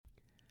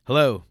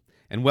Hello,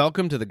 and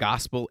welcome to the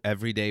Gospel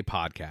Everyday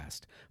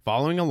Podcast,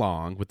 following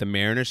along with the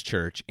Mariners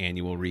Church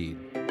annual read.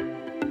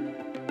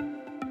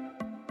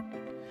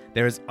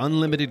 There is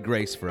unlimited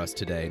grace for us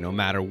today, no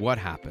matter what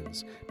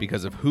happens,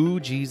 because of who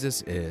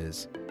Jesus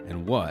is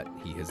and what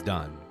he has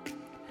done.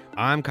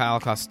 I'm Kyle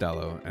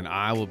Costello, and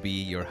I will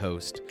be your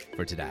host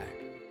for today.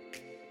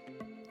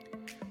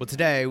 Well,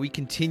 today we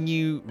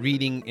continue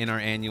reading in our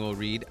annual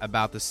read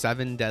about the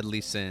 7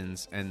 deadly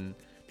sins, and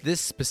this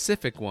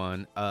specific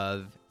one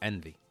of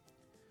envy.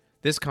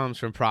 This comes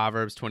from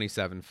Proverbs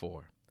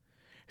 27:4.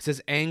 It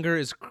says, "Anger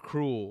is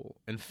cruel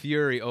and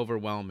fury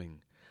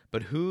overwhelming,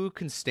 but who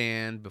can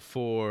stand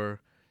before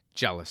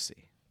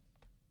jealousy?"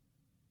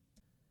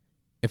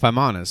 If I'm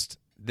honest,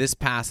 this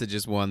passage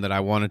is one that I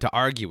wanted to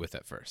argue with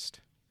at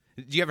first.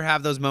 Do you ever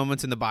have those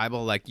moments in the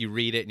Bible, like you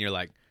read it and you're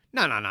like,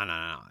 no,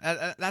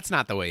 that's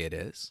not the way it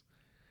is?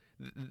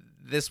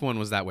 This one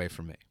was that way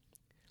for me.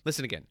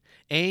 Listen again.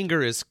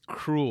 Anger is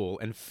cruel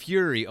and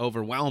fury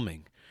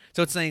overwhelming.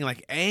 So it's saying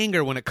like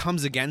anger when it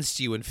comes against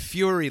you and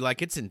fury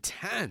like it's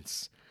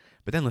intense.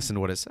 But then listen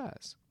to what it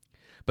says.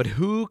 But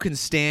who can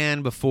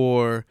stand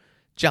before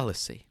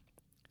jealousy?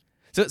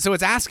 So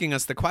it's asking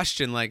us the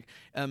question like,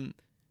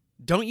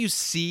 don't you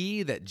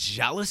see that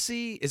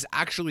jealousy is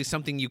actually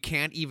something you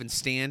can't even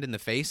stand in the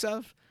face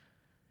of?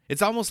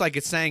 It's almost like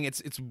it's saying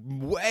it's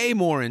way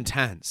more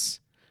intense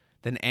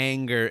than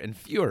anger and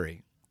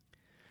fury.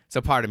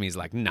 So part of me is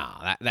like,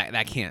 nah,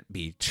 that can't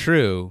be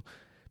true.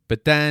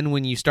 But then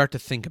when you start to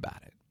think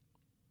about it,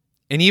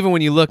 and even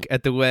when you look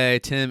at the way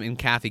Tim and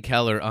Kathy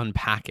Keller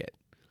unpack it,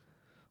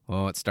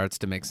 well, it starts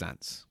to make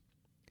sense.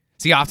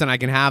 See, often I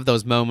can have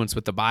those moments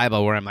with the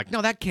Bible where I'm like,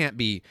 no, that can't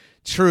be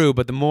true.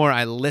 But the more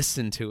I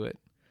listen to it,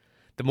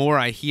 the more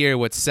I hear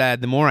what's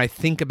said, the more I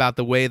think about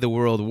the way the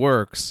world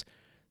works,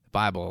 the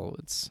Bible,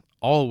 it's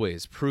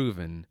always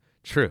proven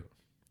true.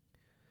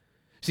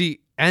 See,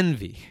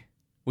 envy,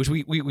 which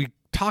we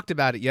talked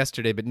about it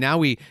yesterday, but now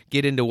we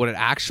get into what it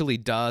actually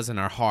does in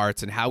our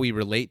hearts and how we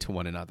relate to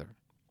one another.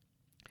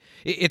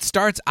 It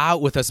starts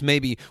out with us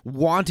maybe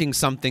wanting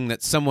something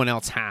that someone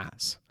else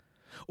has,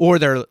 or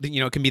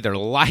it can be their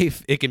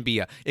life. It can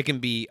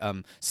be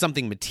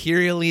something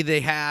materially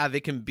they have.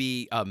 It can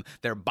be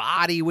their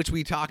body, which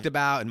we talked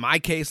about. In my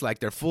case, like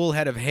their full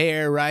head of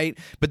hair, right?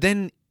 But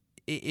then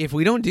if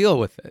we don't deal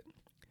with it,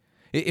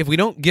 if we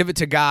don't give it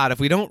to God, if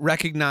we don't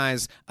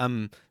recognize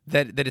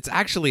that it's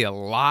actually a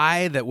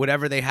lie, that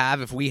whatever they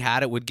have, if we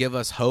had it, would give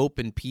us hope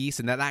and peace,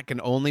 and that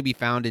can only be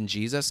found in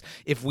Jesus,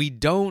 if we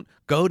don't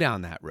go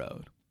down that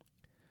road,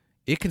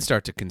 it can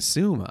start to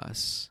consume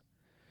us.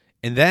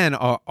 And then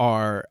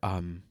our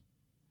kind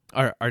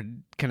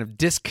of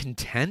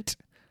discontent,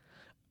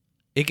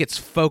 it gets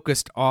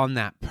focused on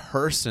that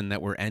person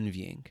that we're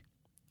envying.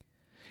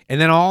 And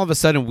then all of a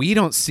sudden, we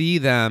don't see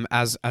them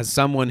as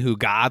someone who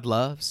God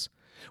loves.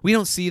 We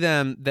don't see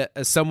them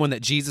as someone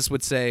that Jesus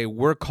would say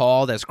we're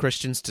called as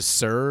Christians to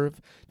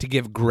serve, to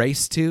give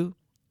grace to.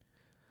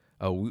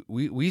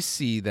 We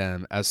see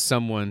them as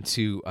someone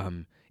to,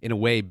 in a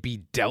way, be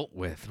dealt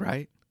with,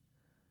 right?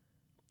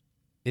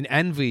 In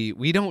envy,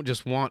 we don't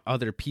just want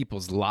other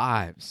people's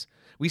lives.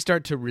 We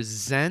start to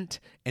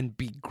resent and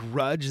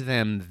begrudge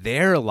them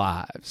their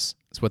lives.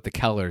 That's what the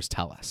Kellers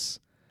tell us.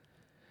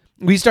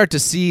 We start to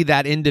see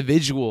that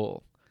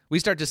individual. We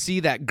start to see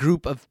that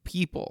group of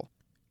people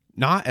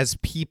not as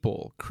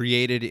people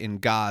created in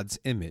God's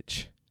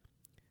image,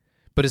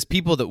 but as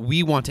people that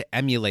we want to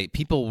emulate,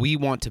 people we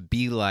want to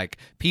be like,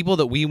 people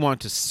that we want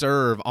to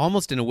serve,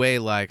 almost in a way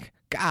like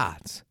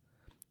gods.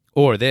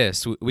 Or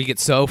this, we get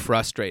so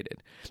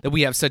frustrated that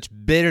we have such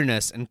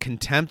bitterness and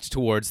contempt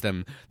towards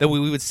them that we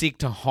would seek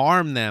to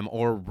harm them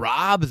or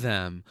rob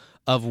them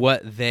of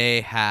what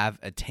they have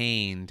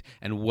attained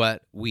and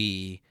what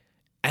we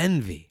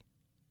envy.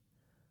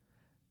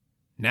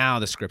 Now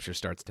the scripture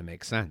starts to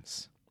make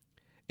sense.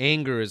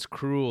 Anger is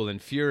cruel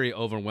and fury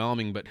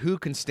overwhelming, but who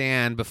can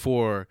stand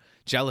before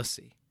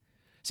jealousy?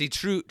 See,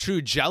 true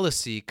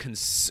jealousy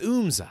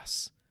consumes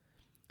us.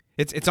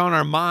 It's on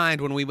our mind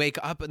when we wake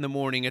up in the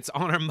morning. It's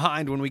on our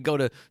mind when we go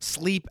to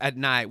sleep at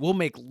night. We'll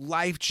make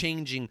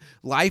life-changing,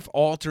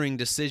 life-altering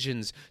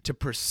decisions to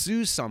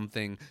pursue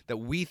something that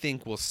we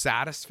think will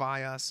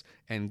satisfy us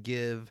and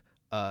give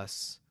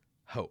us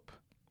hope.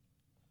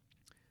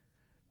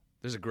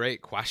 There's a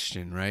great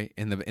question, right,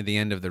 in the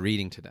end of the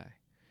reading today.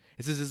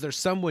 It says, is there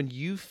someone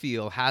you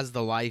feel has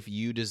the life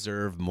you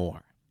deserve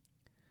more?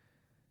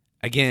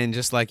 Again,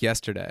 just like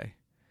yesterday,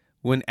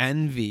 when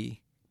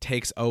envy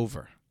takes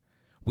over,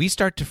 we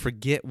start to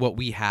forget what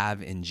we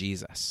have in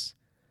Jesus.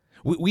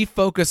 We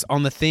focus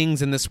on the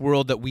things in this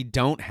world that we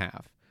don't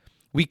have.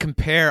 We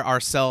compare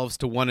ourselves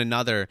to one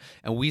another,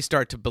 and we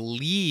start to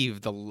believe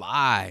the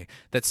lie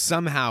that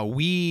somehow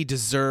we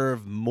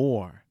deserve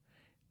more.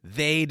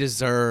 They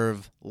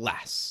deserve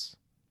less.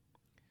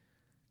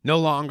 No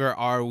longer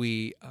are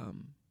we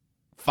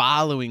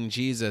following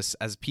Jesus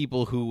as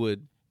people who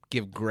would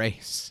give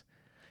grace,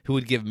 who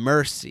would give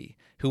mercy,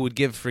 who would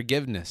give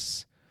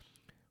forgiveness.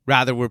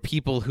 Rather, we're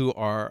people who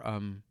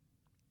are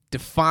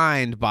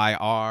defined by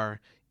our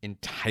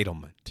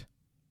entitlement.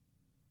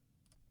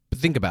 But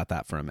think about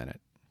that for a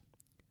minute.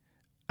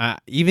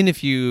 Even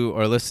if you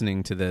are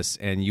listening to this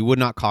and you would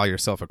not call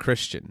yourself a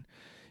Christian,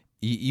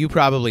 you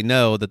probably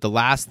know that the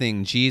last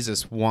thing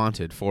Jesus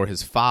wanted for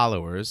his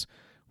followers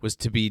was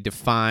to be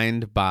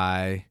defined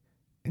by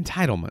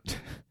entitlement.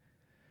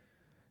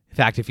 In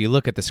fact, if you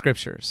look at the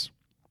scriptures,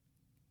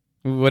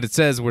 what it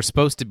says we're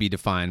supposed to be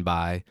defined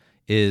by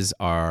is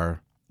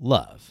our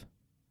love.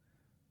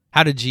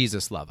 How did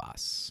Jesus love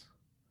us?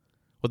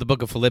 Well, the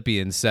book of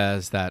Philippians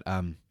says that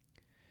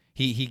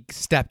he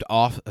stepped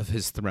off of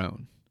his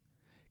throne,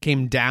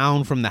 came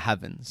down from the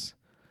heavens,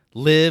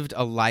 lived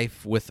a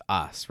life with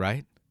us,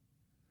 right?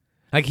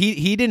 Like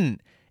he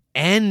didn't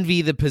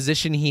envy the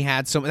position he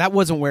had. So that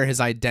wasn't where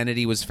his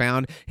identity was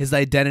found. His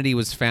identity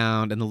was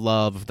found in the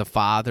love of the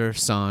Father,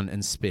 Son,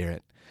 and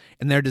Spirit,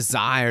 and their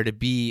desire to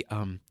be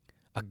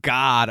a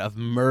God of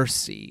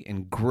mercy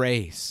and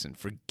grace and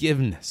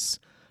forgiveness,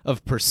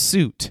 of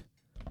pursuit.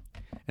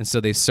 And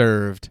so they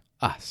served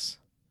us.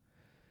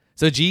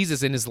 So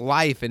Jesus, in his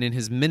life and in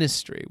his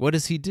ministry, what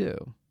does he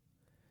do?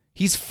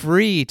 He's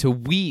free to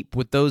weep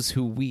with those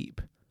who weep.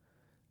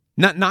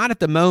 Not at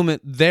the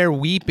moment they're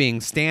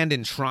weeping, stand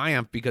in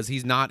triumph because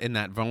he's not in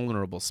that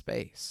vulnerable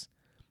space.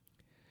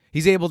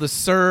 He's able to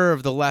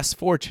serve the less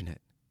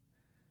fortunate.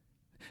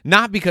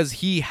 Not because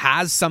he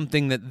has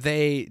something that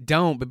they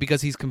don't, but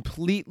because he's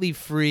completely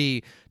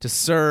free to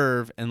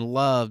serve and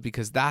love,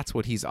 because that's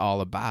what he's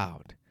all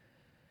about.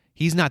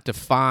 He's not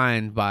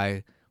defined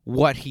by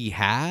what he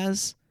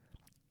has.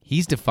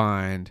 He's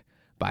defined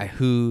by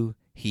who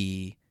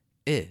he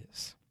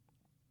is.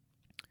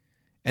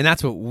 And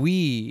that's what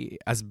we,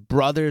 as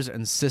brothers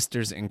and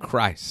sisters in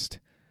Christ,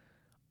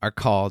 are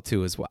called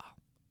to as well.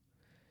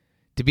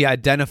 To be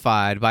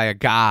identified by a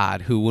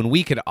God who, when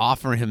we could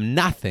offer him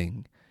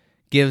nothing,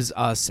 gives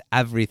us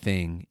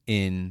everything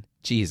in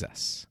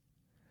Jesus.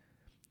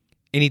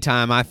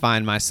 Anytime I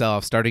find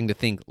myself starting to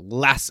think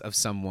less of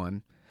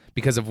someone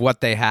because of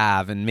what they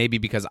have and maybe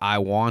because I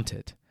want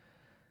it,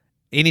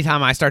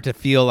 anytime I start to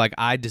feel like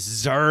I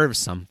deserve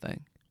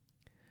something,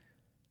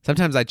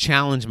 sometimes I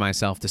challenge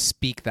myself to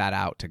speak that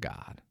out to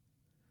God.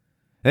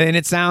 And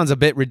it sounds a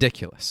bit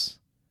ridiculous,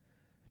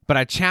 but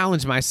I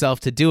challenge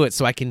myself to do it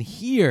so I can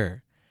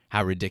hear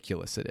how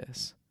ridiculous it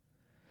is.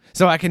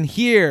 So I can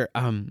hear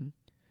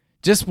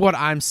just what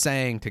I'm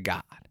saying to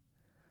God.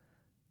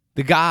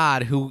 The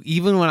God who,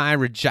 even when I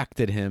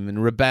rejected him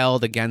and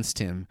rebelled against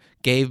him,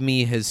 gave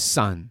me his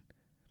son,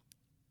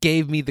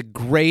 gave me the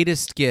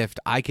greatest gift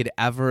I could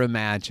ever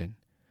imagine.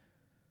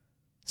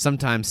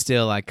 Sometimes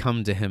still I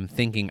come to him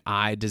thinking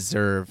I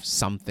deserve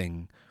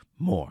something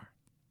more.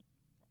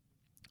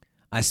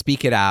 I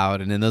speak it out,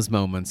 and in those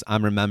moments,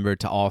 I'm remembered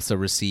to also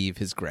receive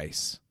his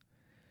grace.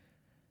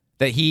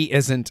 That he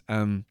isn't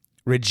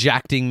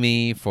rejecting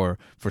me for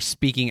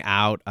speaking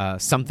out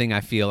something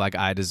I feel like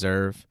I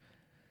deserve,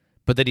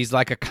 but that he's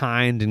like a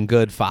kind and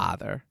good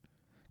father,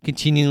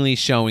 continually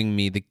showing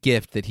me the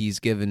gift that he's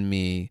given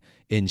me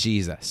in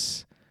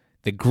Jesus,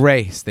 the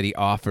grace that he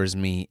offers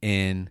me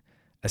in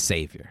a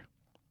Savior.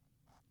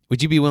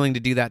 Would you be willing to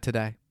do that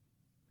today?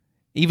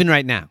 Even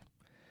right now.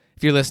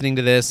 If you're listening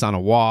to this on a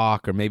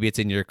walk, or maybe it's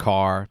in your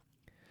car,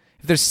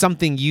 if there's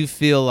something you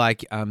feel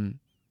like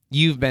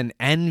you've been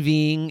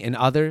envying in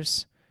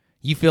others,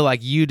 you feel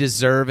like you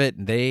deserve it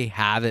and they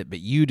have it, but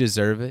you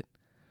deserve it,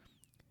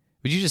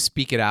 would you just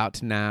speak it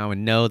out now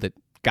and know that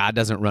God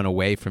doesn't run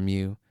away from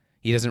you?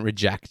 He doesn't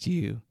reject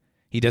you.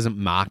 He doesn't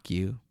mock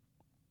you.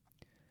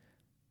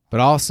 But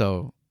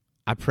also,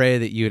 I pray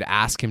that you would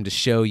ask him to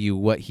show you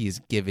what he's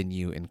given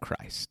you in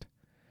Christ.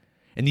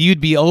 And you'd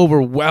be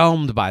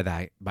overwhelmed by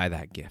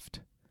that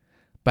gift,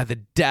 by the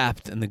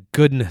depth and the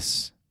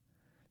goodness,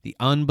 the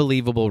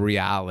unbelievable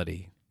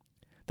reality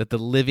that the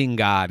living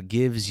God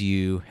gives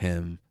you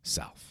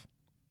himself.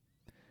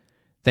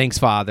 Thanks,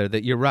 Father,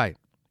 that you're right.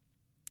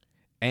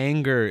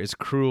 Anger is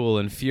cruel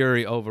and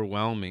fury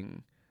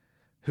overwhelming.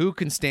 Who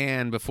can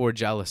stand before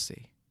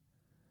jealousy?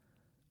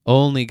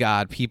 Only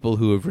God, people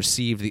who have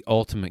received the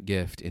ultimate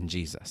gift in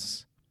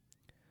Jesus.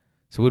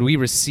 So would we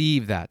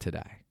receive that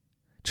today?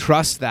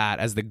 Trust that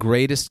as the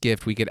greatest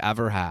gift we could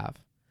ever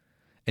have,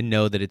 and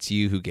know that it's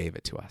you who gave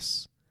it to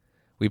us.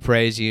 We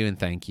praise you and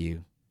thank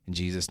you. In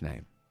Jesus'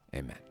 name,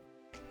 amen.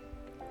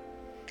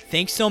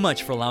 Thanks so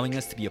much for allowing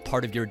us to be a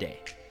part of your day.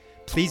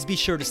 Please be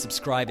sure to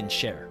subscribe and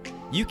share.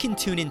 You can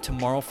tune in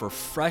tomorrow for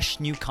fresh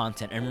new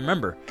content. And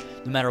remember,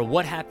 no matter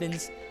what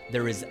happens,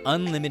 there is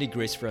unlimited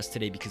grace for us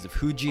today because of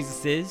who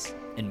Jesus is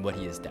and what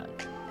he has done.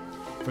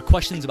 For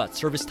questions about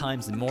service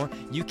times and more,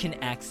 you can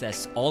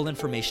access all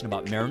information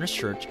about Mariners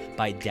Church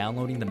by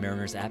downloading the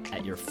Mariners app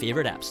at your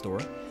favorite app store,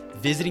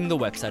 visiting the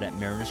website at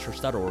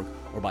marinerschurch.org,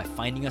 or by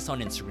finding us on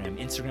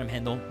Instagram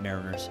handle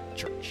Mariners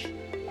Church.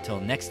 Till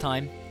next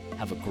time,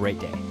 have a great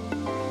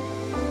day.